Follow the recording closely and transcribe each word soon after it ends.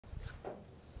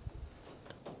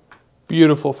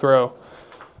Beautiful throw.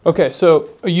 Okay, so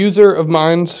a user of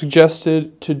mine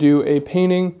suggested to do a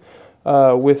painting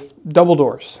with double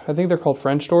doors. I think they're called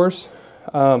French doors.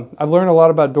 I've learned a lot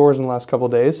about doors in the last couple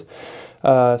of days.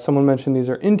 Someone mentioned these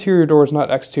are interior doors, not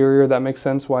exterior. That makes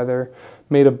sense why they're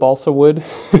made of balsa wood,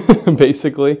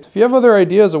 basically. If you have other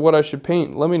ideas of what I should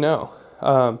paint, let me know.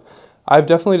 I've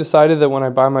definitely decided that when I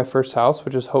buy my first house,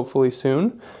 which is hopefully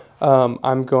soon,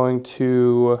 I'm going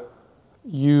to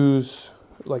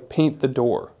paint the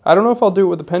door. I don't know if I'll do it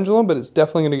with the pendulum, but it's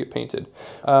definitely going to get painted.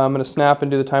 I'm going to snap and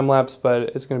do the time lapse, but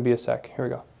it's going to be a sec. Here we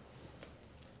go.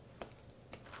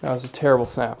 That was a terrible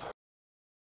snap.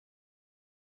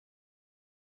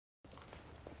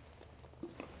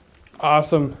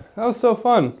 Awesome. That was so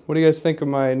fun. What do you guys think of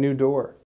my new door?